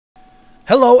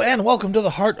Hello and welcome to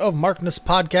the Heart of Markness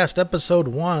podcast, episode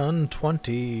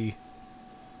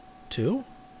 122.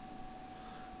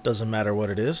 Doesn't matter what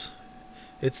it is.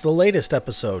 It's the latest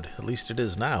episode. At least it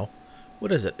is now.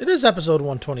 What is it? It is episode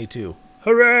 122.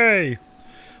 Hooray!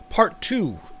 Part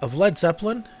 2 of Led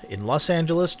Zeppelin in Los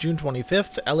Angeles, June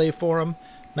 25th, LA Forum,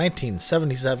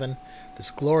 1977. This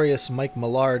glorious Mike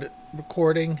Millard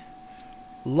recording,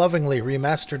 lovingly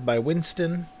remastered by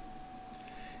Winston,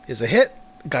 is a hit.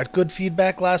 Got good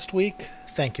feedback last week.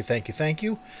 Thank you.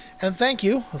 And thank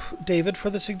you, David, for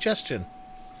the suggestion.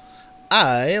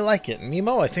 I like it.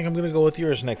 Nemo, I think I'm going to go with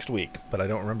yours next week, but I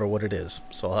don't remember what it is,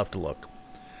 so I'll have to look.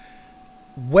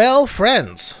 Well,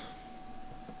 friends.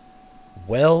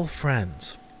 I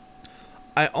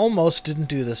almost didn't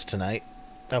do this tonight.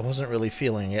 I wasn't really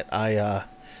feeling it.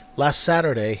 Last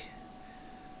Saturday,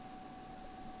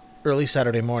 early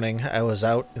Saturday morning, I was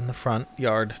out in the front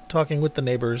yard talking with the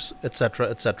neighbors,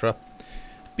 etc.,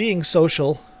 being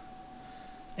social,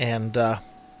 and I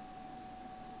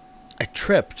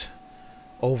tripped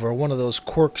over one of those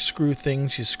corkscrew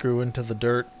things you screw into the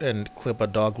dirt and clip a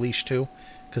dog leash to,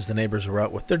 because the neighbors were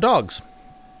out with their dogs.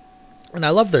 And I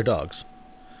love their dogs.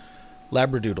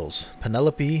 Labradoodles,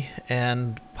 Penelope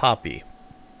and Poppy.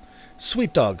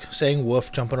 Sweet dog, saying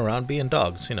woof, jumping around, being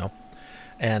dogs, you know.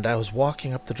 And I was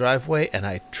walking up the driveway, and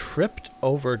I tripped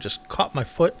over, just caught my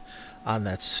foot on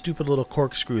that stupid little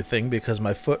corkscrew thing because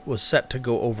my foot was set to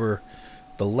go over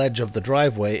the ledge of the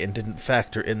driveway and didn't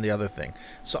factor in the other thing.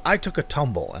 So I took a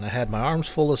tumble, and I had my arms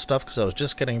full of stuff because I was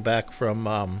just getting back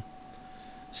from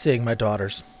seeing my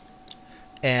daughters.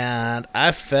 And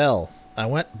I fell. I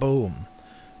went boom,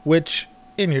 which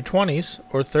in your 20s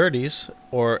or 30s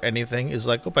or anything is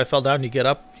like, oh, I fell down, you get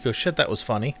up, you go, shit, that was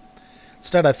funny.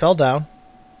 Instead, I fell down.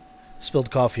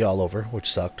 Spilled coffee all over,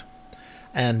 which sucked.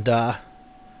 And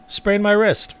sprained my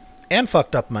wrist. And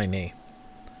fucked up my knee.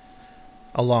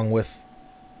 Along with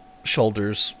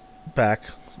shoulders, back,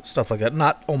 stuff like that.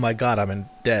 Not, oh my god, I'm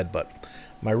dead, but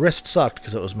my wrist sucked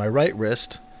because it was my right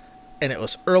wrist. And it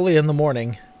was early in the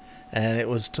morning. And it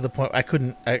was to the point I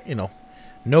couldn't,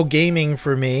 no gaming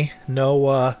for me. No,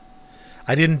 I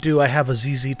have a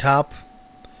ZZ Top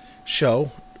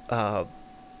show to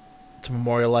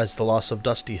memorialize the loss of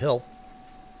Dusty Hill.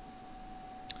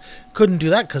 Couldn't do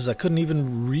that because I couldn't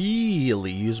even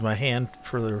really use my hand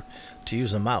to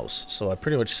use a mouse. So I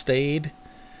pretty much stayed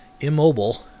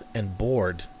immobile and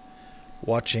bored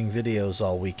watching videos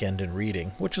all weekend and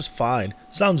reading, which is fine.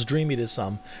 Sounds dreamy to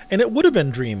some. And it would have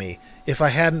been dreamy if I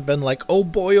hadn't been like, oh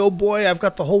boy, I've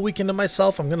got the whole weekend to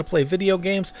myself. I'm going to play video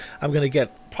games. I'm going to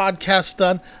get podcasts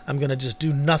done. I'm going to just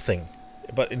do nothing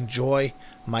but enjoy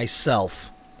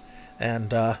myself.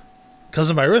 And because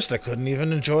of my wrist, I couldn't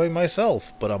even enjoy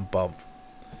myself, but I'm bummed.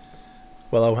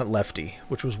 Well, I went lefty,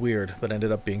 which was weird, but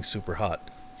ended up being super hot.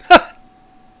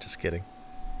 Just kidding.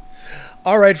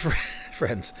 All right,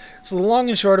 friends. So the long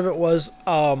and short of it was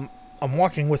I'm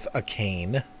walking with a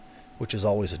cane, which is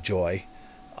always a joy,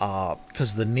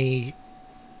 because the knee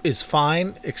is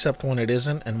fine, except when it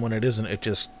isn't, and when it isn't, it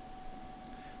just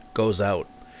goes out.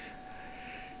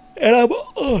 And I'm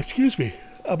on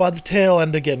the tail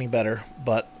end of getting better,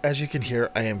 but as you can hear,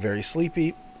 I am very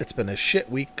sleepy. It's been a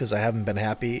shit week because I haven't been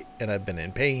happy and I've been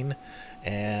in pain,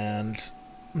 and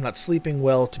I'm not sleeping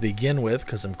well to begin with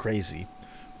because I'm crazy,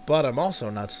 but I'm also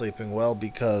not sleeping well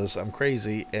because I'm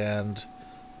crazy and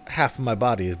half of my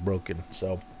body is broken.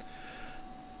 So,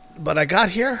 but I got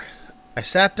here, I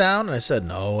sat down and I said,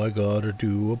 no, I gotta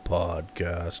do a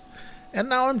podcast, and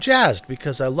now I'm jazzed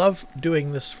because I love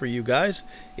doing this for you guys.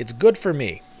 It's good for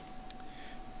me.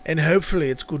 And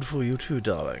hopefully it's good for you too,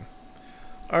 darling.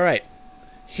 All right.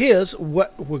 Here's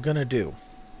what we're going to do.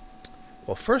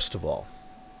 Well, first of all,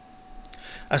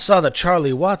 I saw that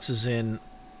Charlie Watts is in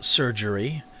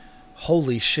surgery.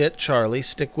 Holy shit, Charlie,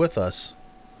 stick with us.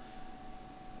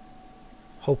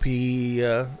 Hope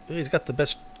he's got the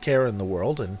best care in the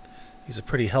world, and he's a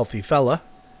pretty healthy fella.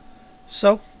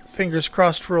 So, fingers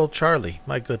crossed for old Charlie.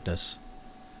 My goodness.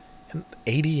 And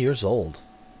 80 years old.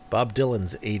 Bob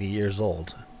Dylan's 80 years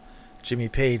old. Jimmy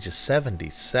Page is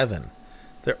 77.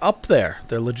 They're up there.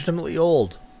 They're legitimately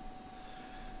old.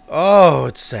 Oh,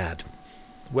 it's sad.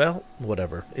 Well,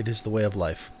 whatever. It is the way of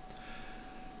life.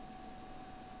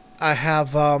 I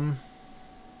have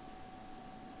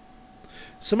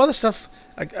some other stuff.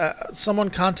 Someone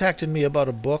contacted me about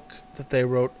a book that they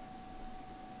wrote.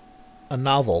 A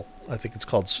novel. I think it's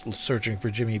called Searching for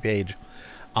Jimmy Page.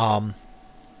 And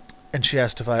she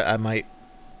asked if I might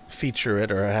feature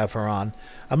it or have her on.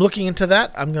 I'm looking into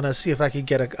that. I'm going to see if I could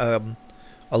get a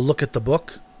look at the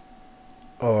book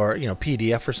or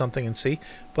PDF or something and see.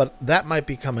 But that might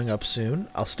be coming up soon.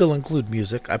 I'll still include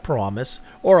music, I promise,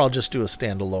 or I'll just do a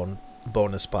standalone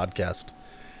bonus podcast.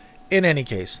 In any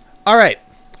case, all right.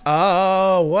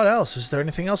 What else? Is there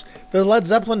anything else? The Led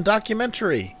Zeppelin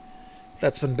documentary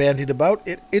that's been bandied about.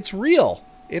 It's real.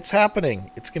 It's happening.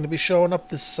 It's going to be showing up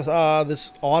this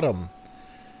autumn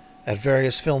at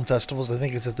various film festivals. I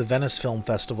think it's at the Venice Film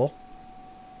Festival.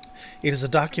 It is a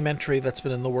documentary that's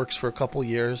been in the works for a couple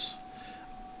years.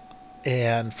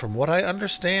 And from what I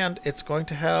understand,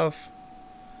 it'll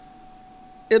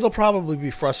probably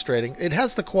be frustrating. It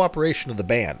has the cooperation of the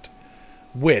band,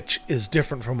 which is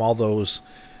different from all those,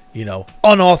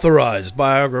 unauthorized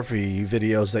biography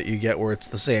videos that you get where it's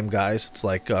the same guys. It's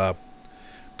like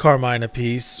Carmine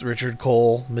Appice, Richard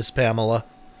Cole, Miss Pamela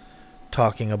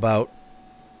talking about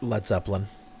Led Zeppelin.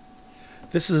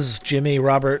 This is Jimmy,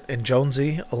 Robert, and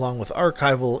Jonesy, along with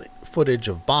archival footage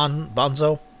of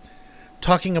Bonzo,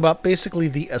 talking about basically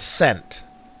the ascent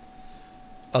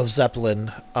of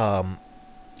Zeppelin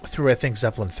through, I think,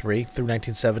 Zeppelin 3, through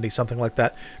 1970, something like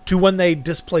that, to when they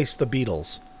displaced the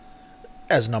Beatles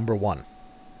as number one,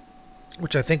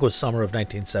 which I think was summer of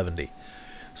 1970.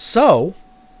 So,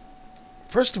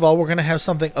 first of all, we're going to have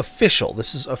something official.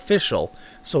 This is official,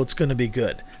 so it's going to be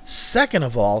good. Second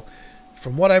of all,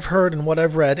 from what I've heard and what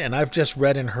I've read, and I've just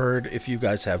read and heard, if you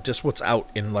guys have, just what's out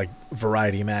in like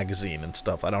Variety magazine and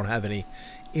stuff. I don't have any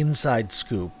inside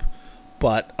scoop,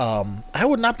 but I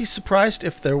would not be surprised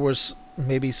if there was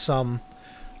maybe some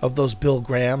of those Bill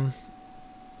Graham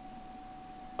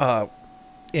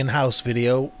in-house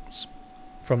videos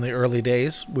from the early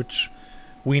days, which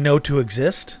we know to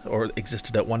exist, or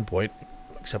existed at one point,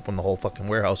 except when the whole fucking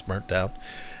warehouse burnt down.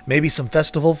 Maybe some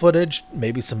festival footage,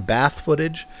 maybe some Bath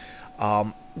footage.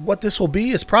 What this will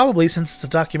be is probably, since it's a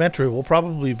documentary, will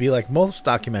probably be like most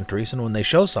documentaries, and when they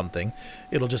show something,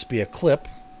 it'll just be a clip,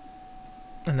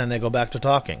 and then they go back to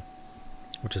talking,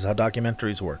 which is how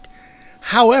documentaries work.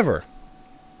 However,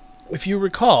 if you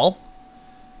recall,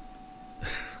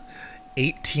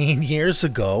 18 years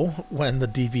ago, when the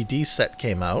DVD set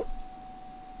came out,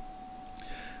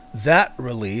 that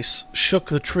release shook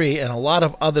the tree, and a lot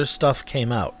of other stuff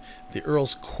came out. The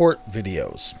Earl's Court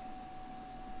videos,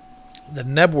 the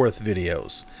Nebworth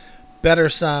videos, Better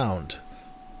Sound,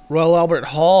 Royal Albert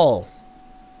Hall,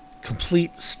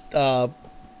 complete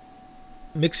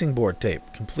mixing board tape,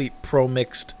 complete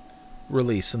pro-mixed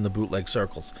release in the bootleg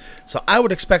circles. So I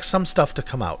would expect some stuff to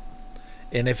come out.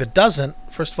 And if it doesn't,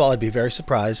 first of all, I'd be very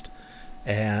surprised.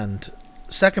 And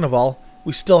second of all,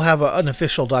 we still have an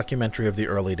official documentary of the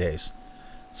early days.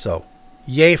 So,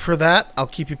 yay for that. I'll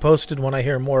keep you posted when I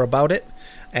hear more about it.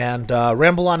 And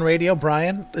Ramble on Radio,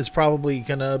 Brian is probably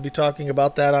going to be talking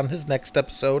about that on his next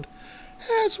episode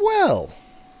as well.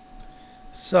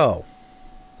 So,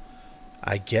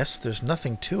 I guess there's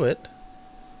nothing to it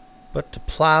but to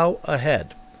plow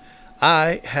ahead.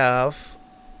 I have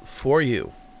for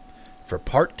you, for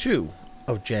part 2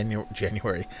 of June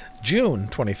 25th,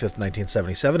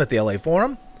 1977 at the LA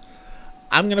Forum,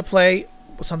 I'm going to play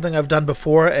something I've done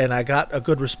before, and I got a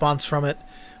good response from it.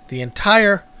 The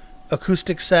entire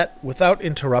acoustic set without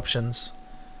interruptions,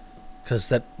 because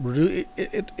that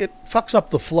it fucks up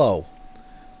the flow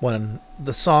when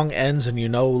the song ends and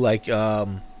like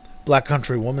Black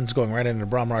Country Woman's going right into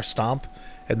Brahma Stomp,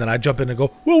 and then I jump in and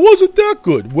go, well, wasn't that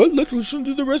good? Well, let's listen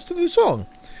to the rest of the song.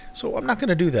 So I'm not going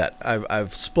to do that.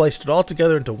 I've spliced it all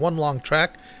together into one long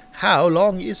track. How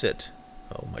long is it?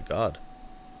 Oh my god.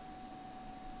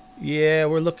 Yeah,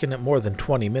 we're looking at more than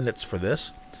 20 minutes for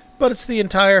this. But it's the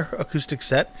entire acoustic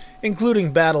set,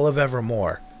 including Battle of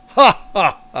Evermore. Ha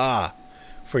ha ha!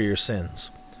 For your sins.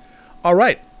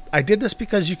 Alright, I did this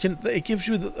because it gives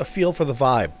you a feel for the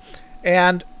vibe.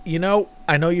 And,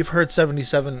 I know you've heard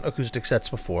 77 acoustic sets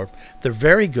before. They're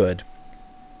very good.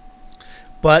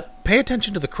 But pay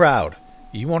attention to the crowd.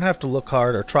 You won't have to look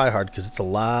hard or try hard because it's a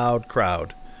loud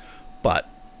crowd. But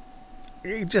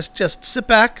just sit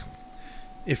back.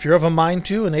 If you're of a mind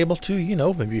to and able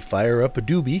to, maybe fire up a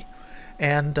doobie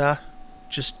and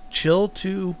just chill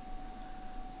to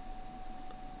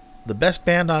the best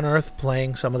band on earth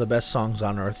playing some of the best songs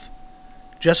on earth.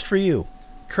 Just for you.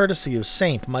 Courtesy of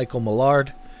Saint Michael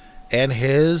Millard and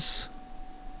his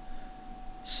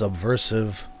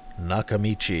subversive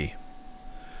Nakamichi.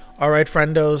 All right,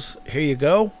 friendos, here you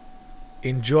go.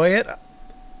 Enjoy it,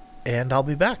 and I'll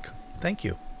be back. Thank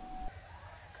you.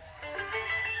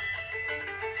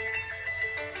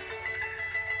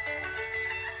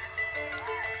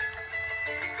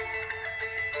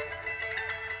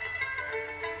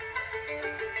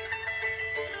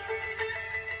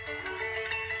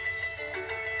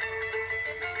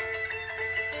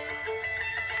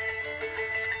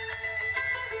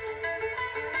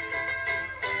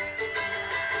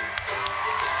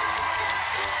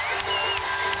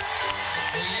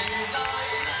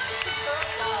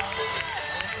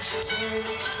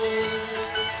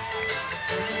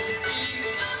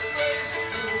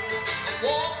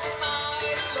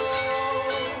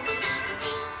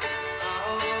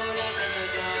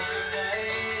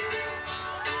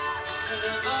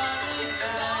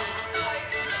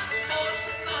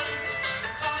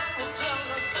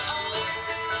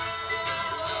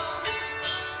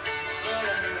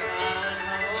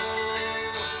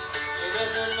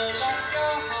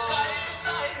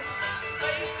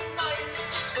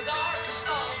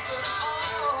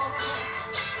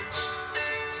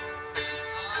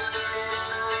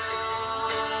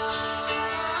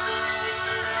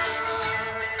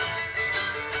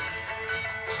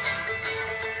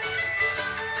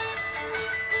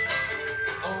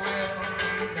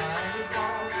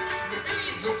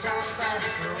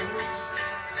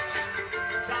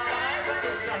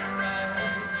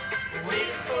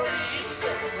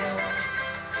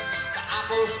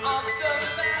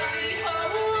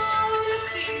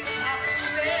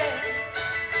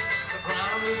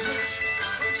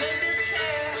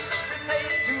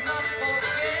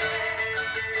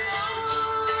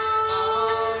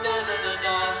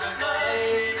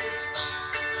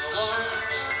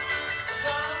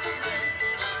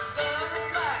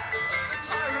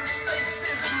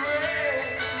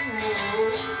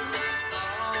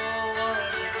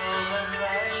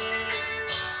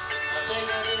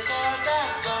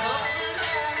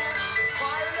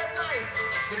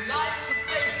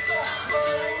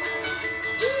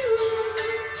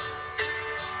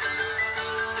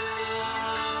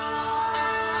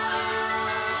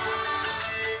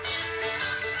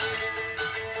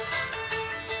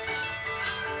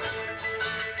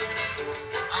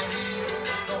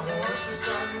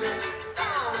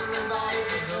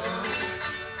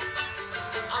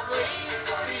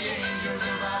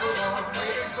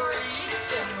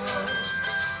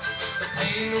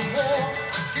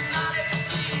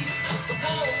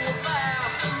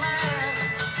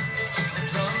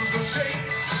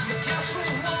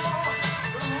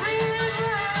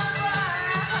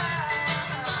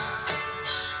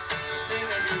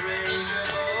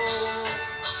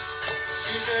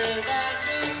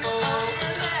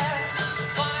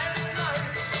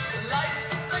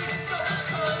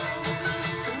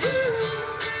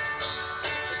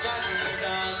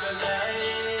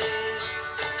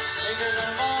 Singing the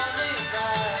morning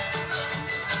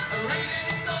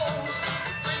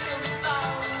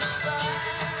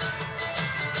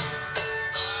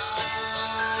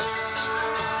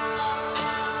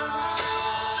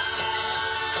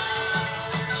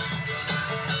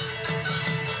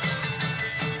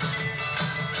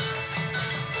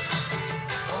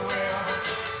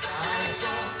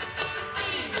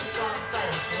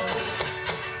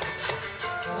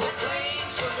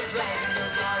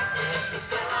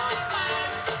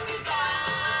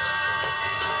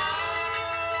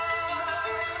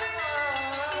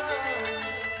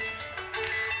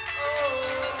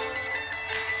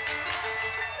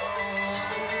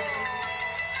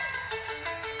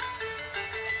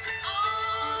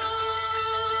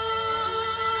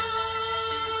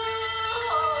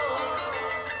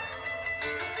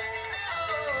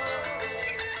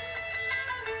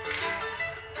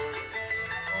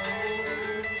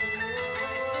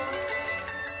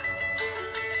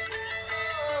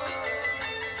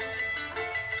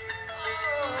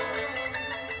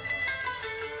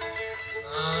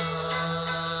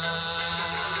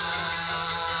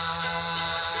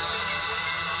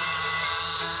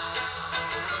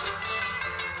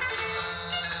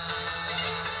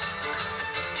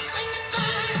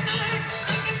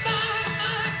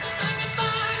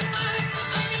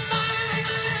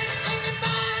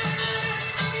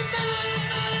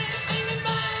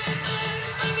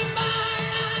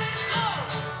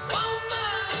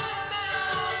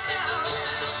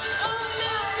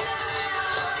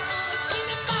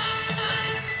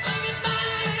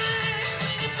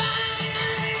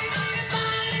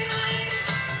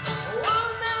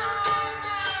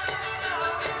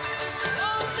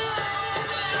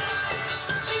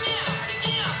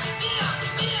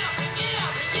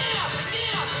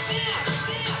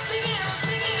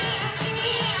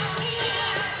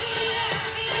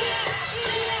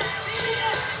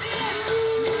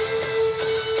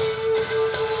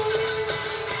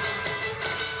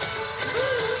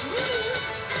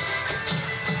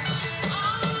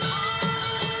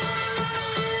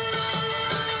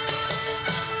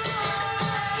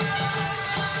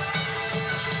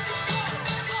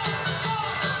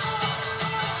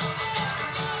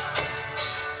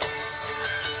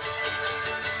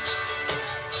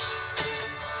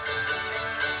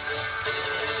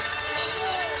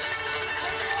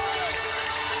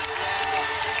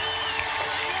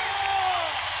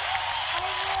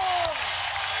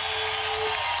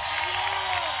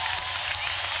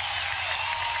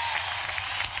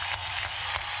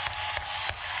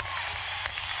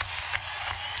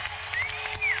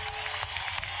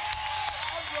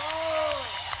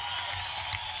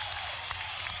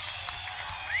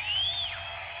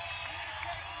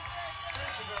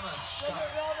Sing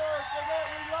it, brother. Sing it.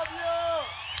 We love you.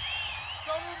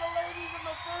 Show me the ladies in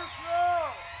the first row.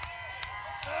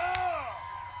 Yeah.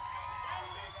 And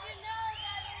did you know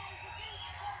that it is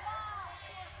against the law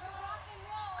to rock and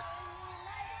roll in the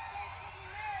United States of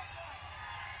America?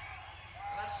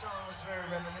 That song was very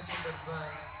reminiscent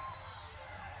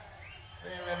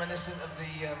of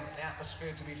the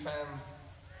atmosphere to be found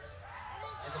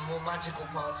in the more magical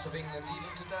parts of England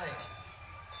even today,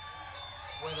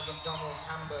 where the McDonald's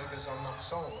hamburgers are not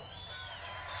sold.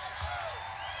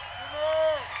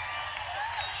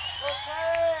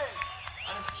 Okay.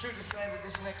 And it's true to say that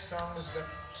this next song has got...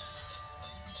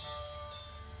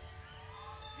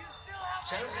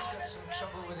 James has got some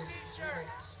trouble with his three-neck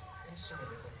instrument.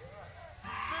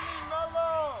 Feeling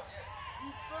mellow.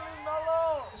 He's feeling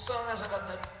mellow. The song hasn't got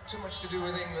too much to do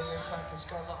with England. In fact, it's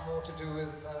got a lot more to do with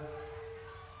the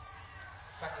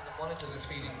fact that the monitors are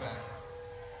feeding back.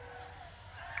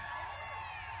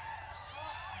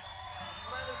 The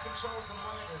man who controls the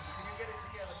monitors, can you get it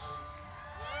together, please?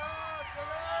 Yeah,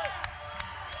 correct.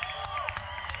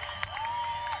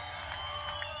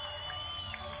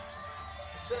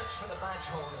 Search for the badge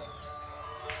holder.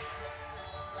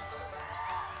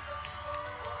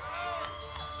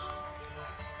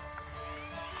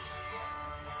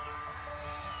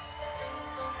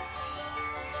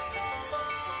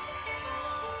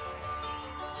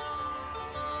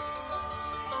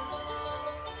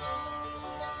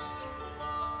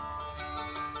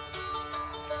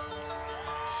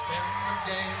 Spend the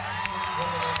days with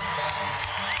rolling back,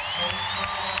 smoke the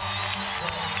sun,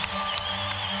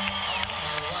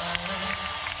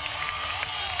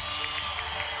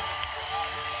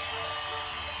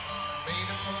 made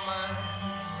up my mind,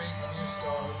 making you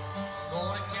start.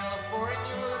 Going to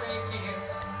California with aching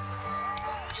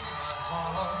in my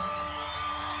heart.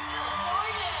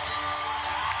 California!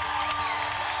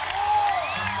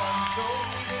 Somebody told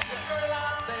me there's a girl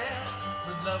out there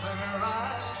with love in her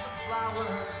eyes and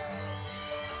flowers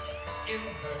in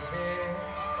her hair.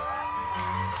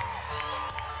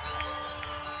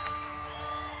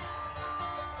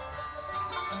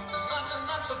 There's lots and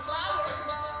lots of flowers.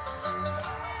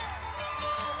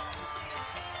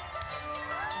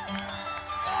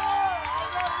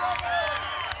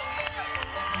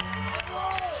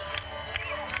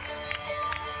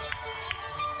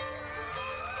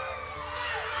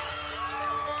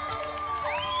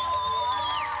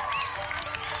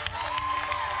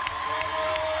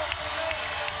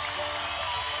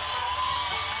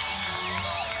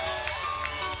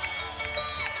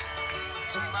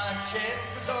 Took my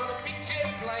chances on a big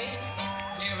jet plane.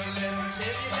 Never let me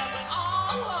tell you that we're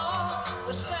all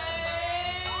the same.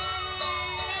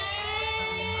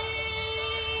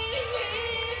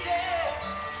 Yeah.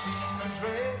 The sea was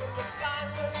red and the sky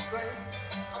was gray.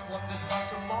 I wondered how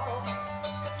tomorrow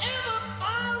could ever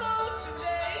follow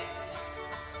today.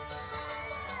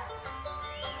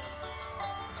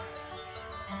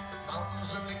 The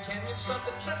mountains of the canyon start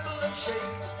to tremble and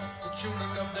shake. The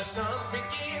tuning of the sun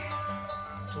begin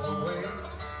to awake.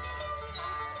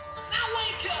 Now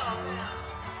wake up!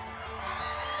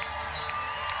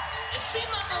 It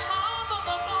seems like the warm got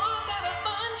a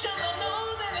bunch on the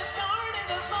nose and it's starting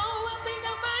to slow. I think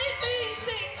I might be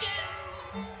sinking.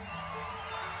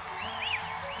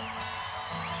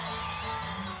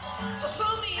 So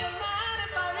show me a light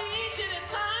if I reach it in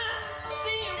time.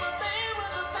 See you up there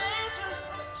with the panther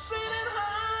straight and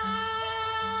high.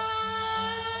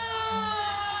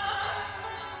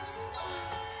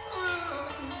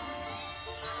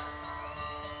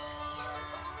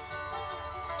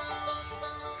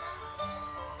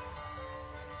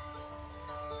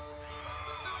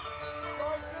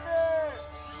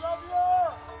 We love you.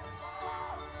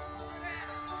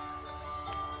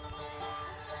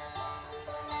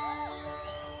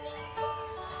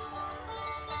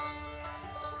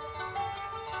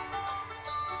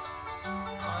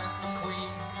 I'm the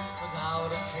queen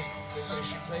without a king. They say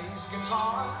she plays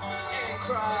guitar and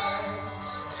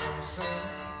cries and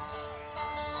sings.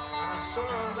 And I saw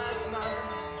her last night,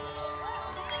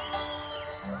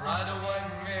 ride a white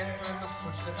mare in the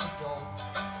footsteps of dawn,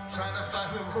 trying to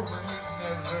find a woman who's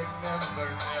never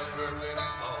been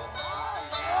home.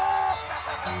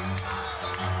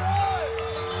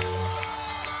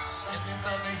 Standing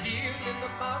on the hill in the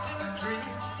mountain of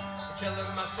dreams,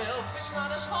 telling myself it's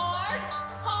not as hard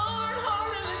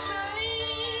as it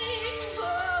seems.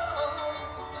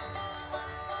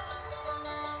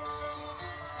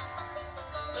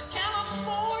 But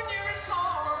California is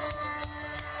hard.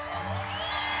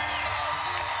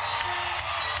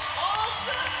 Oh,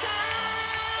 sometimes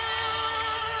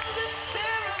it's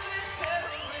terribly,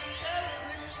 terribly,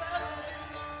 terribly, terribly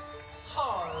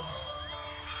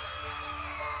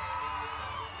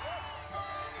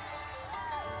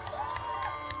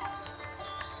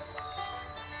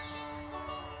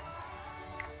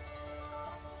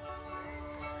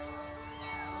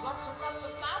lots and lots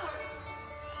of flowers.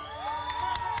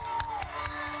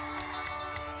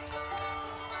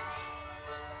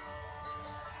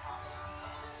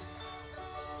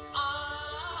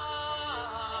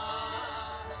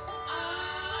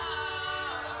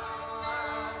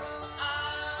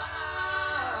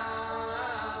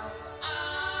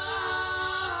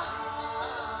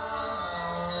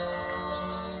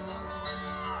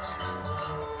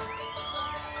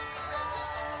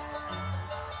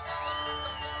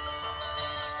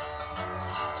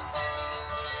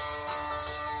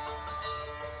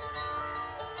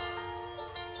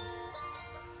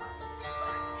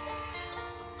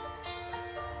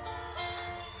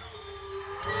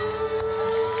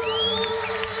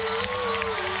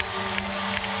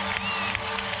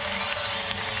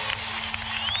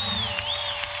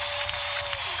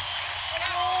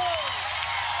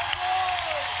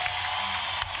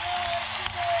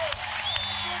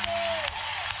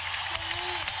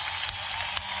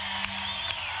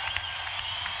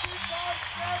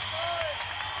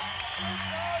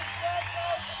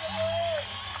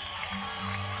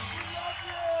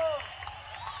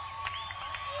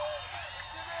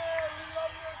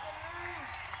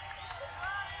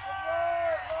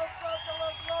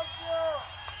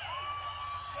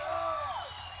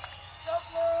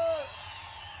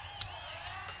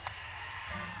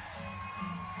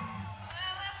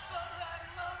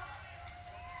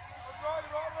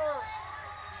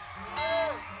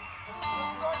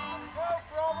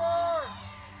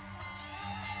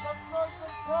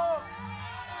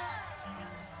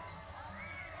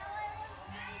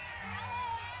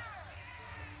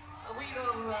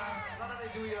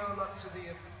 Do we owe a lot to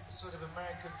the sort of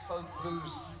American folk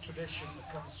blues tradition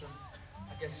that comes from,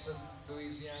 I guess,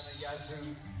 Louisiana,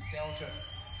 Yazoo, Delta,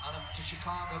 and up to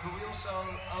Chicago, but we also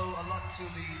owe a lot to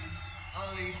the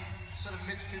early sort of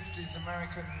mid-50s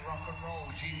American rock and roll,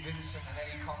 Gene Vincent and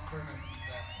Eddie Cochran, and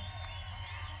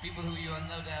people who you are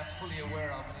no doubt fully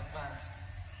aware of in advance.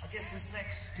 I guess this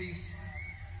next piece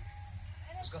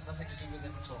has got nothing to do with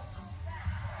them at all.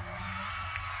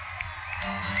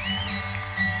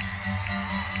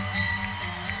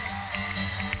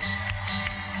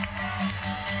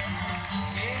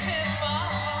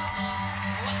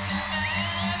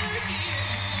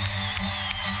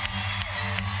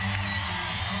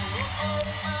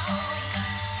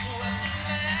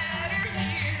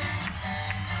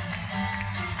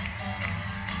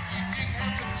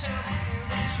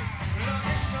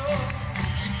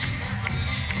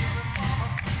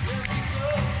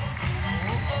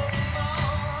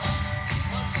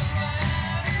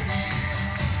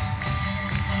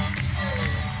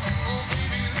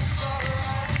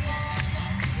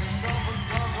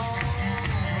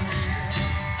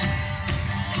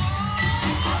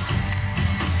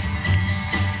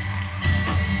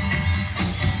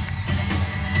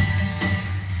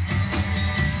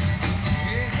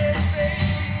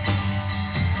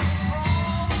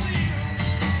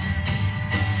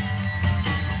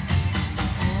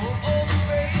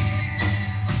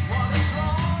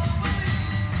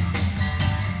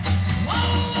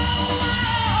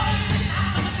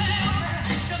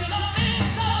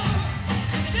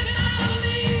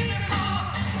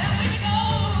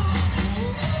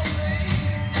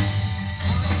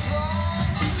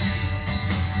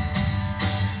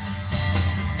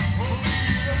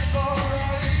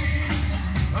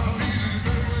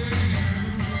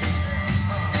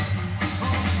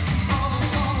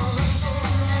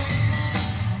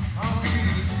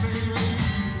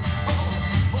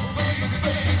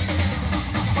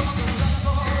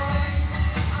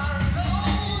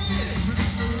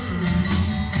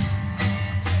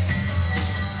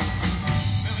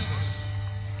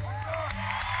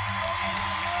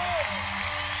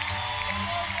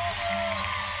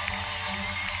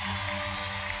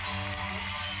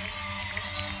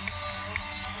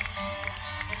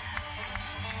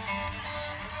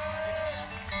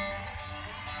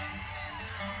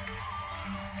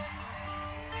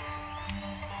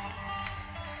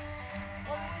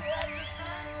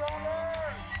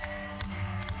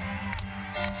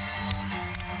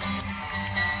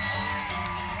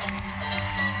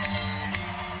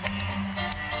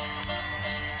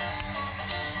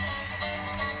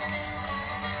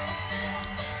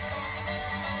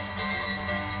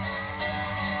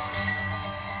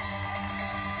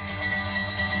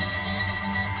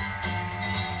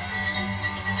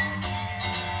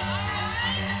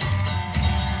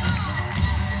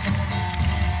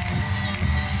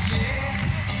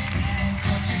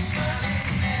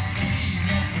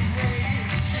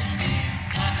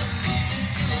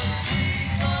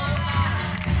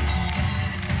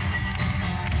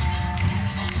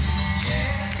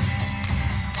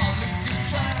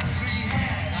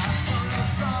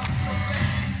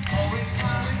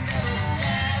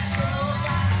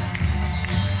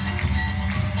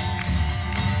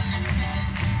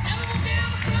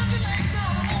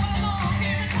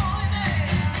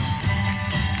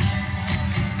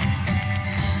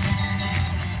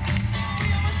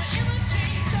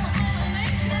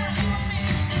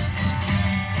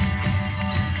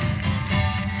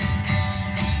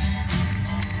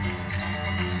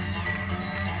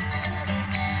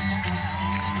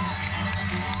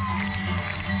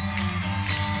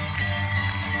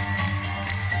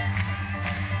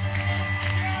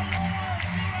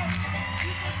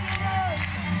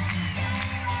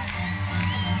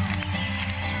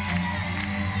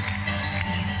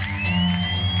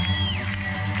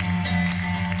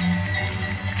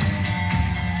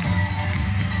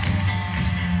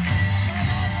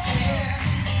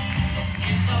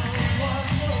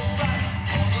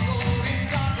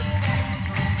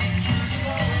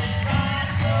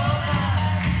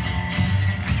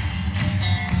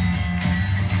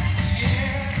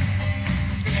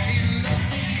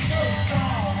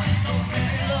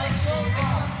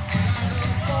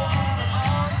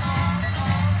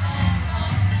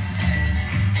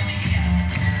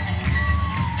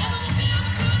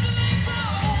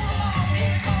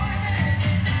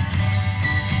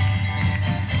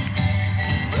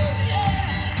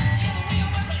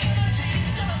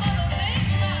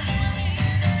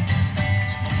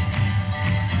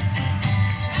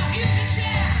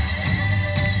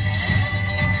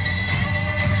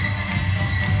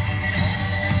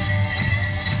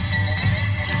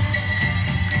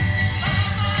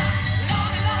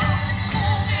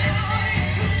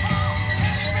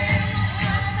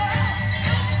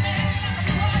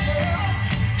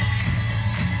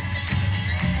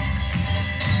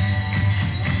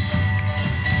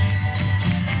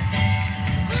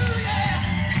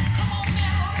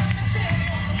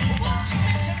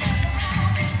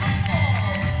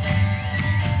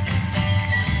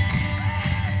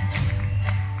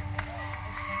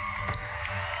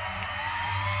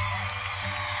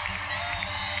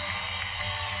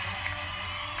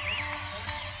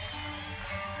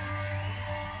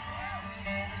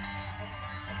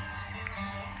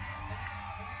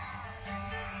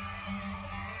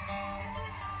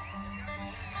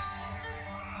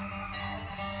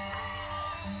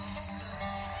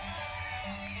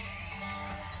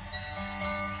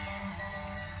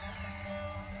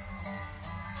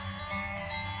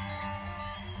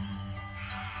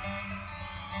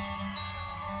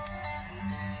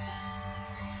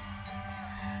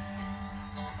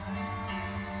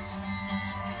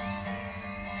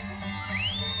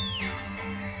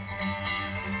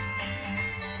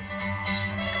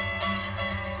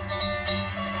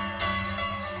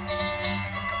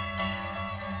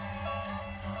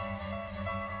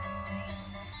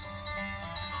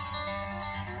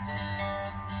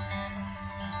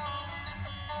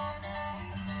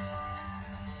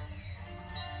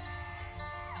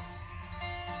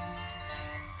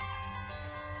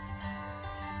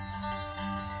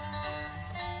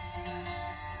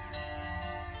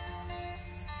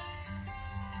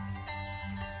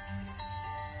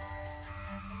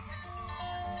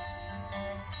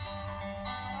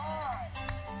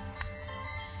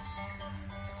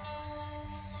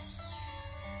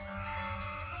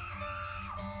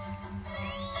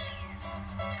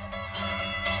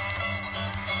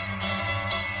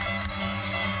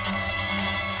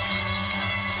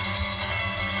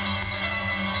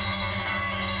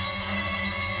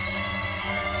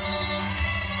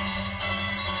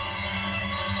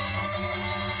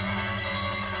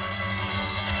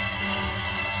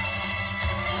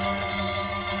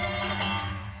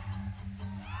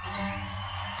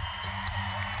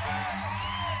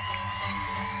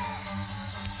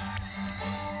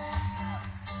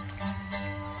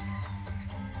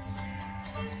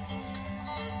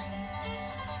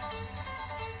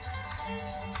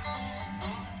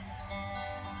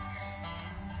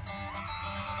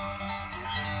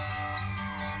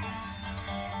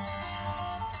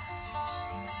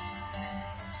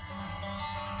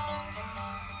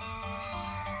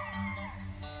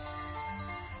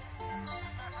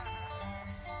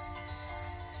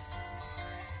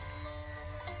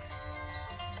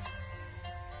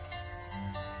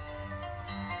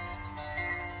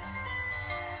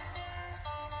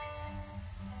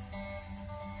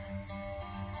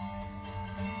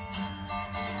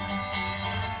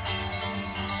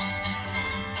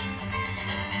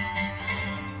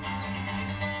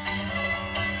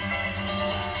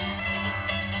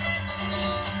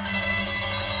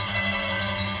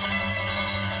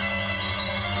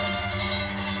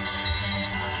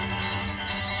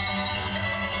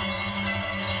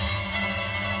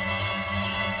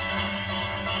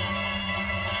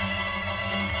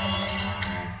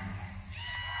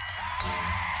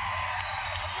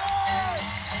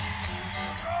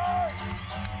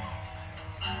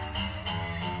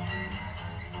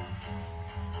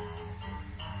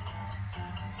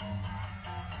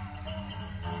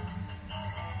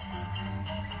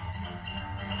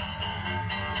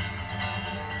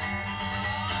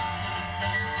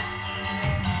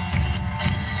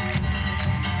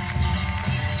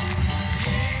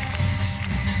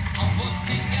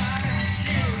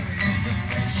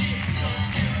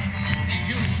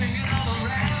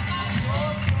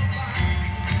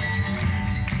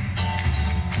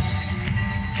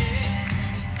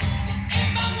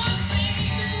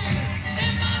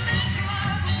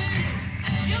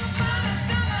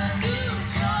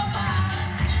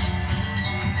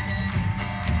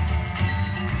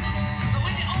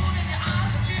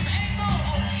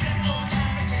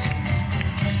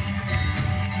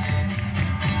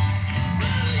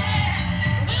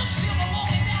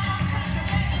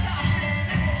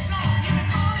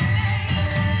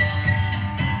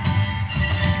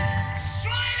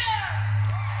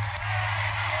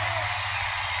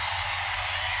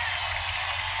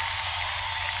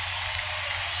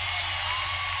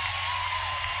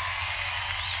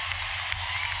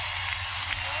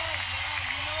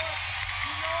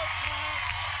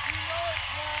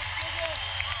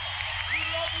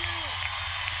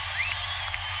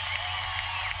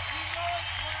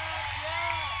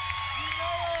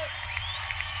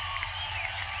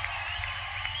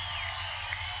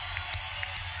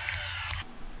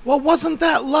 Well, wasn't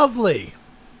that lovely?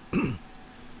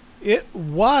 It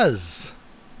was.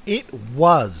 It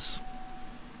was.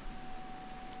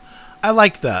 I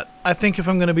like that. I think if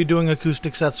I'm going to be doing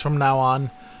acoustic sets from now on,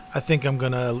 I think I'm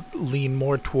going to lean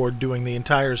more toward doing the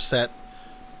entire set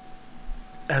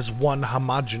as one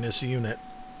homogeneous unit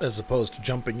as opposed to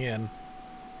jumping in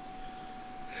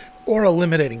or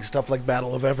eliminating stuff like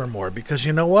Battle of Evermore, because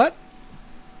you know what?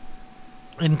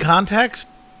 In context,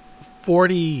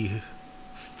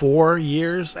 44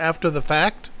 years after the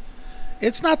fact,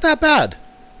 it's not that bad.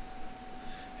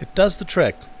 It does the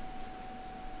trick.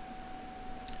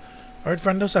 Alright,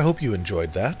 friendos, I hope you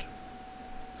enjoyed that.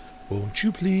 Won't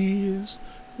you please,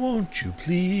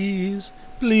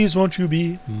 please won't you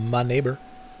be my neighbor?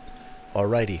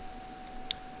 Alrighty.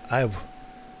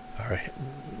 Alright,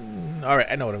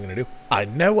 I know what I'm going to do. I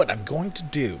know what I'm going to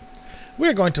do.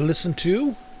 We're going to listen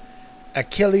to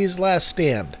Achilles Last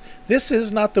Stand. This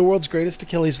is not the world's greatest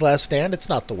Achilles Last Stand. It's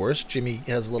not the worst. Jimmy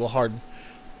has a little hard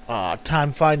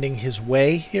time finding his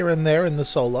way here and there in the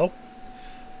solo.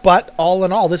 But all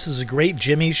in all, this is a great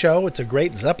Jimmy show. It's a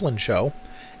great Zeppelin show.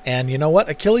 And you know what?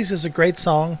 Achilles is a great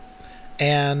song.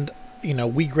 And, you know,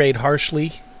 we grade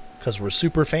harshly because we're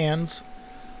super fans.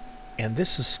 And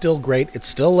this is still great. It's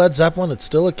still Led Zeppelin. It's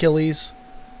still Achilles.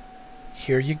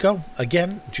 Here you go.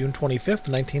 Again, June 25th,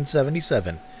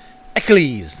 1977.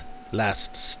 Achilles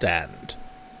Last Stand.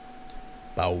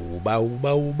 Bow, bow,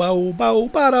 bow, bow, bow,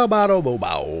 bow, bow, bow,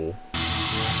 bow.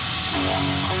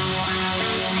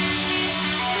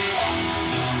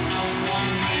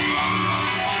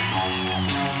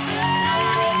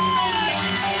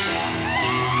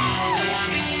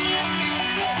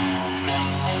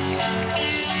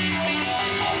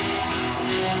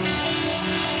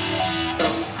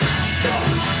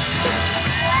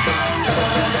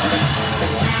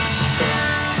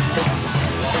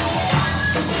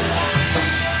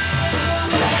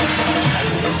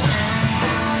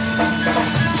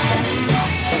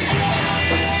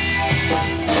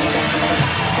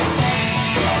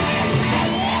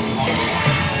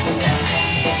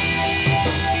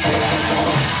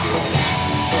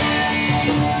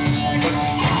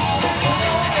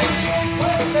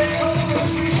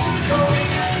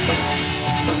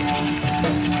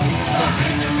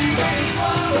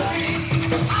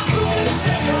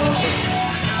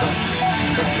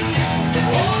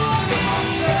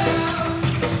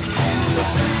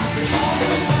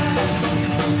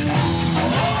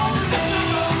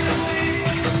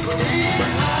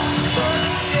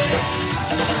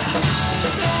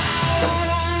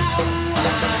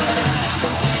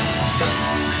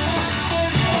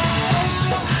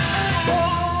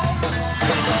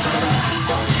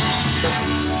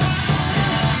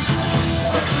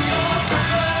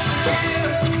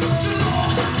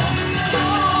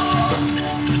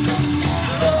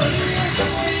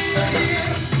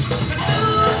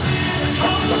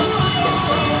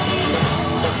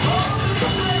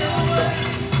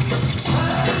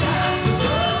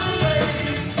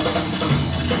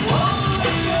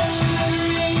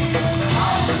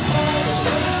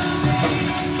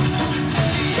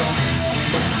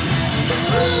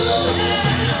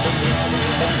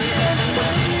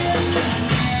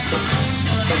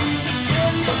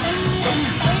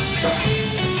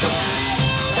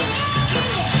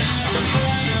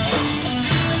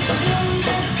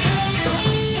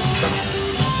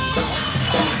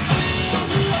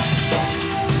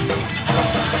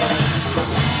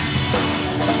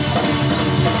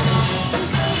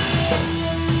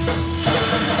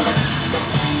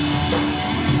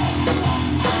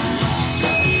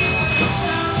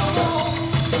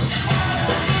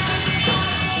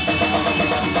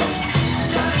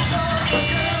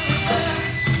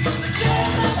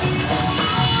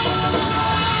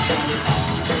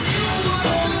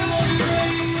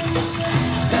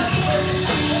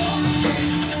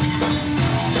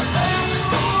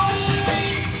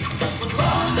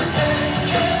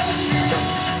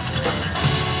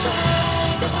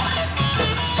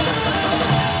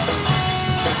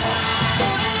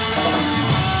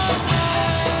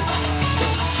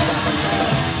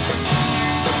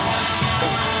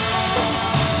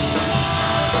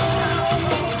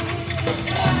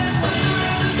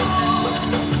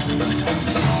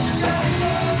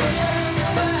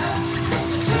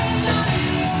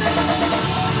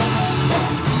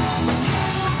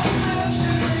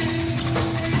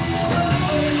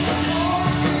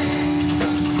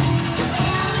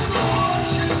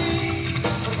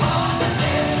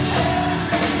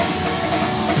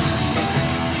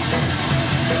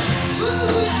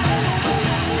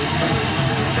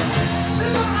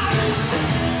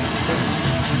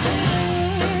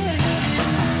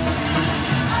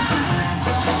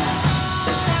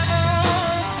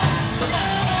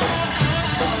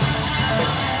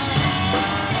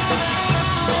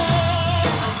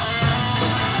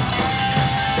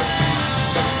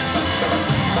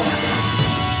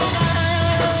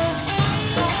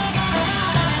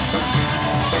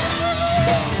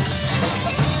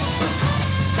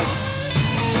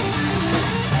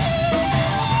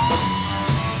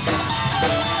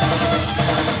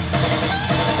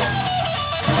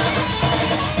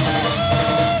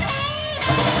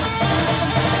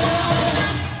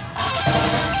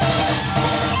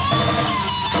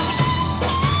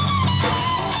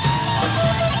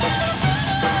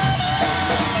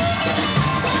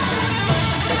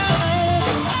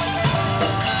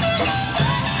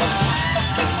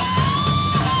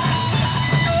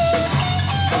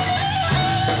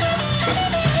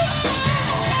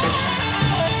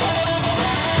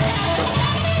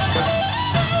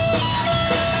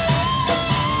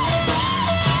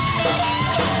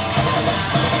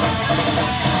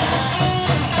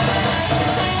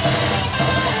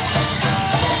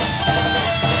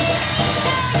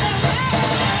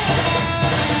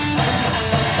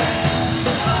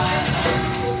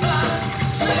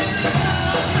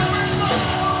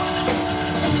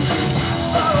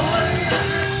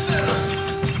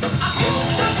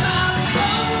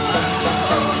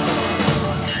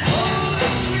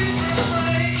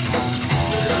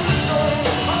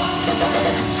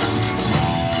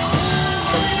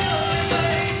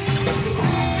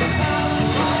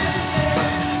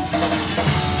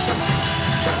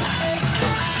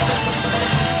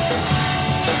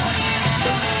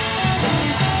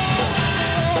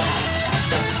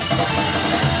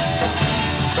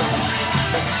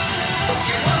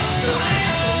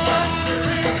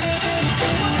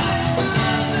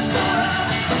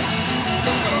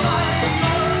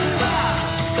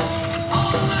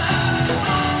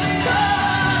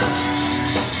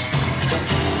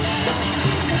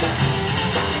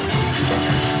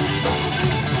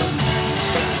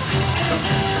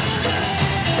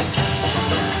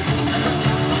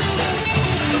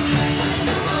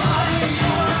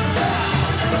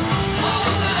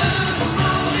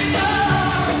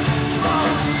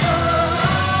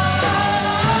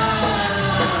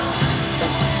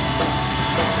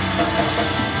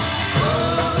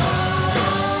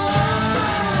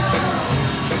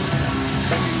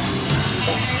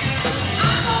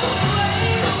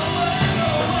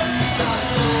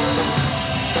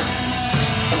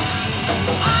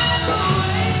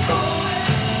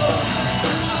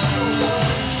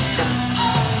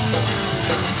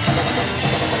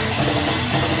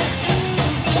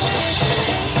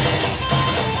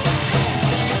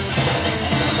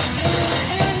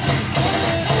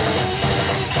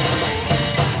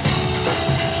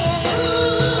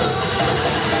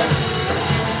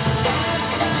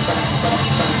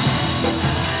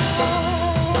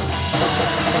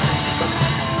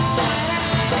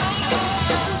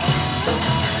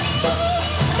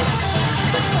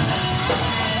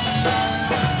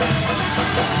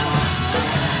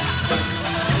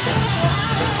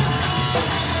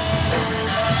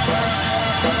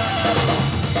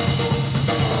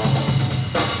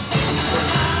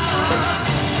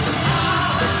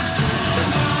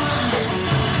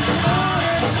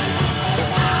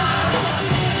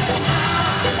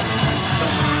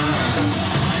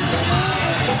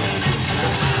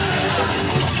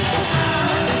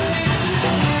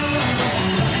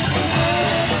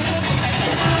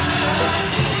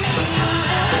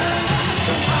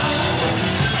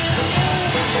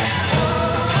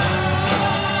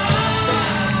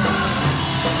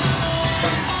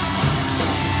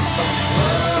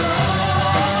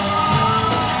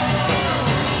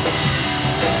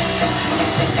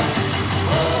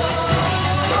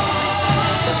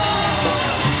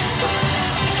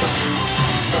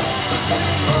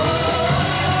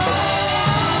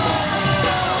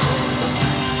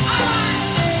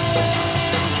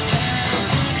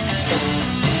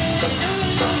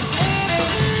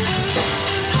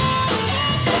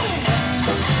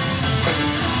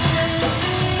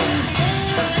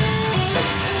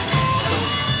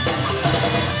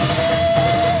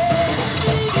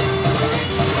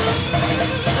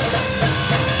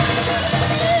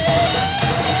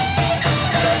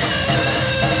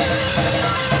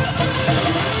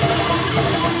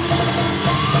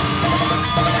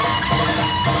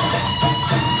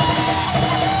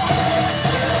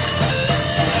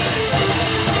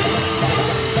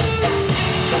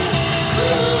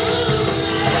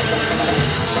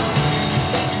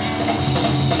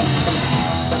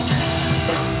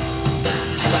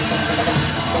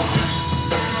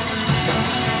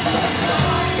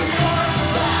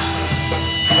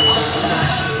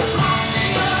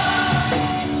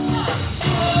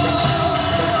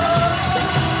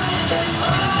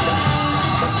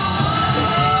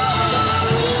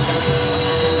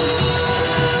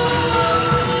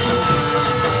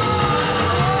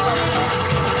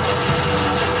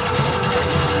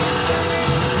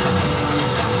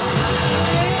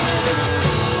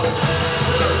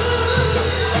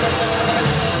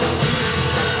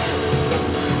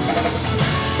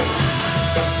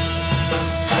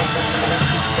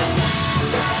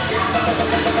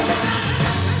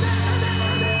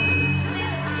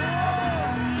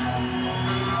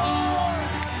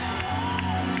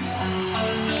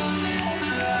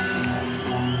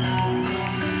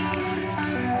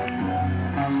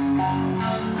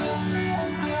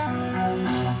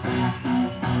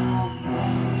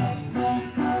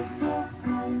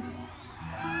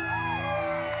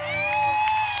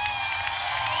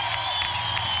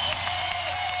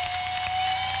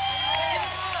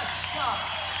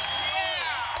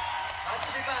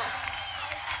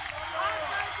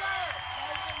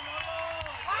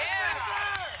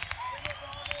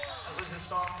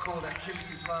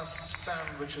 Achilles Last Stand,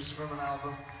 which was from an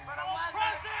album, a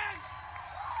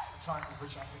title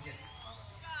which I forget.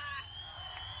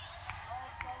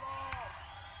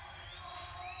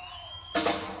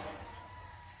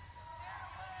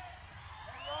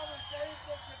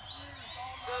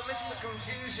 So amidst the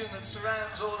confusion that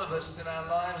surrounds all of us in our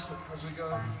lives as we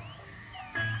go,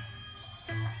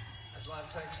 as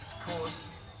life takes its course,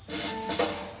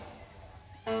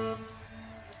 and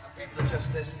people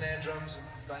adjust their snare drums and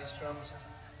bass drums.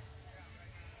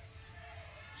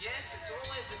 Yes, it's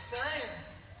always the same.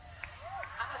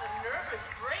 Having a nervous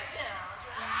breakdown.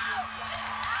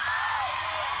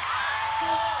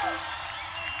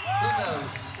 Who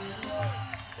knows?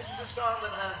 This is a song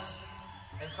that has,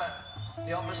 in fact,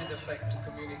 the opposite effect of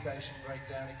communication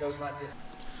breakdown. It goes like this.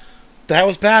 That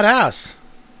was badass.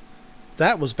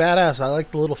 That was badass. I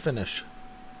like the little finish.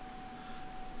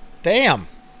 Damn.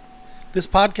 This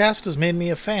podcast has made me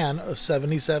a fan of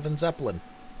 77 Zeppelin.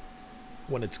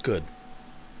 When it's good.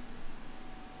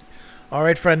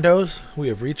 Alright, friendos. We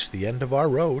have reached the end of our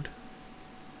road.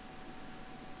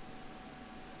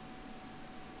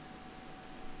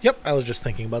 Yep, I was just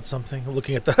thinking about something.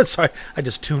 Looking at that. Sorry, I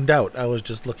just tuned out. I was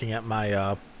just looking at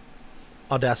my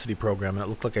Audacity program, and it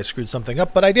looked like I screwed something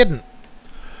up, but I didn't.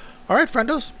 Alright,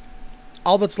 friendos.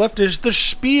 All that's left is the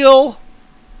spiel.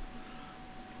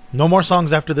 No more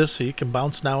songs after this, so you can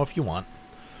bounce now if you want.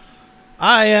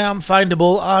 I am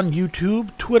findable on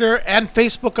YouTube, Twitter, and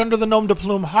Facebook under the Nom de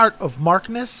Plume Heart of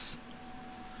Markness.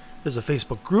 There's a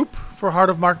Facebook group for Heart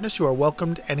of Markness. You are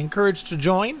welcomed and encouraged to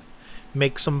join.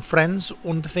 Make some friends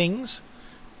and things.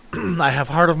 I have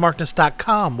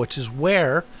heartofmarkness.com, which is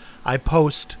where I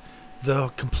post the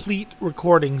complete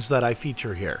recordings that I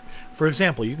feature here. For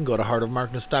example, you can go to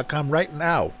heartofmarkness.com right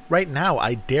now. Right now,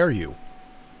 I dare you.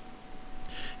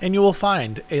 And you will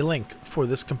find a link for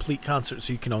this complete concert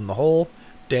so you can own the whole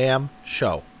damn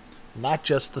show. Not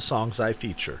just the songs I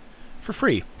feature. For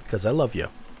free, because I love you.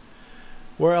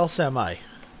 Where else am I?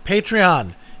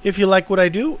 Patreon. If you like what I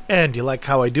do, and you like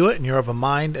how I do it, and you're of a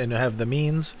mind and have the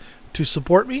means to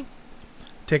support me,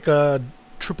 take a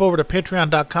trip over to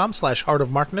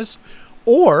patreon.com/heartofmarkness,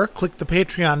 or click the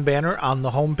Patreon banner on the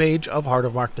homepage of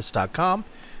heartofmarkness.com.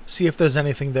 See if there's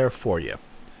anything there for you.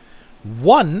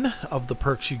 One of the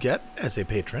perks you get as a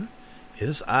patron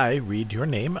is I read your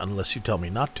name, unless you tell me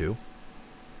not to,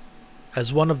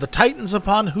 as one of the titans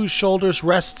upon whose shoulders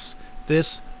rests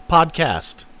this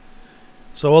podcast.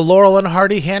 So a Laurel and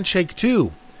Hardy handshake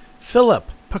to Philip,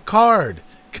 Picard,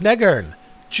 Kneggern,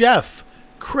 Jeff,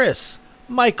 Chris,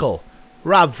 Michael,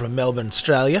 Rob from Melbourne,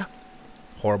 Australia.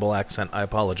 Horrible accent, I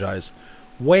apologize.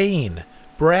 Wayne,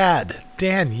 Brad,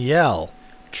 Danielle,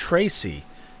 Tracy,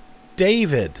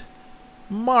 David,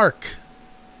 Mark.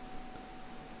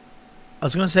 I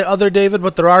was going to say other David,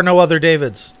 but there are no other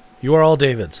Davids. You are all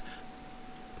Davids.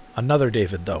 Another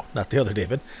David, though, not the other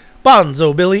David.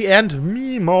 Bonzo Billy and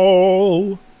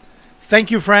Mimo. Thank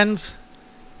you, friends.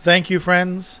 Thank you,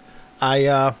 friends.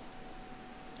 Like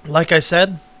I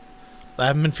said, I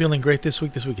haven't been feeling great this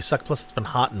week. This week has sucked. Plus, it's been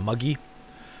hot and muggy.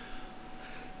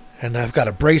 And I've got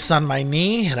a brace on my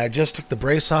knee, and I just took the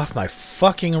brace off my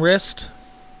fucking wrist.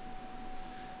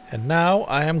 And now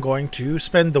I am going to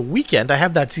spend the weekend. I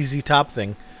have that ZZ Top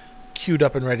thing queued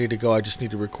up and ready to go. I just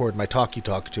need to record my talkie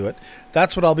talk to it.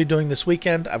 That's what I'll be doing this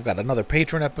weekend. I've got another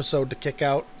patron episode to kick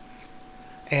out.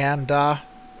 And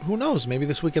who knows? Maybe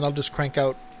this weekend I'll just crank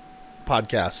out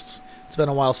podcasts. It's been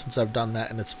a while since I've done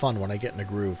that, and it's fun when I get in a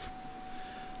groove.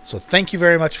 So thank you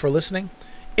very much for listening.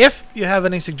 If you have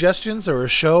any suggestions or a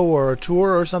show or a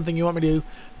tour or something you want me to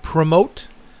promote,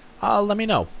 let me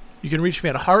know. You can reach me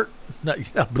at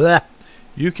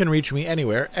You can reach me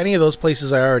anywhere. Any of those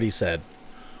places I already said.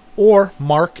 Or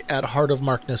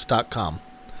mark@heartofmarkness.com.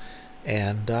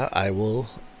 And I will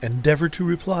endeavor to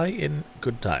reply in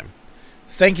good time.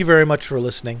 Thank you very much for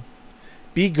listening.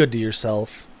 Be good to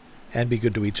yourself and be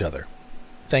good to each other.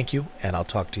 Thank you, and I'll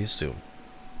talk to you soon.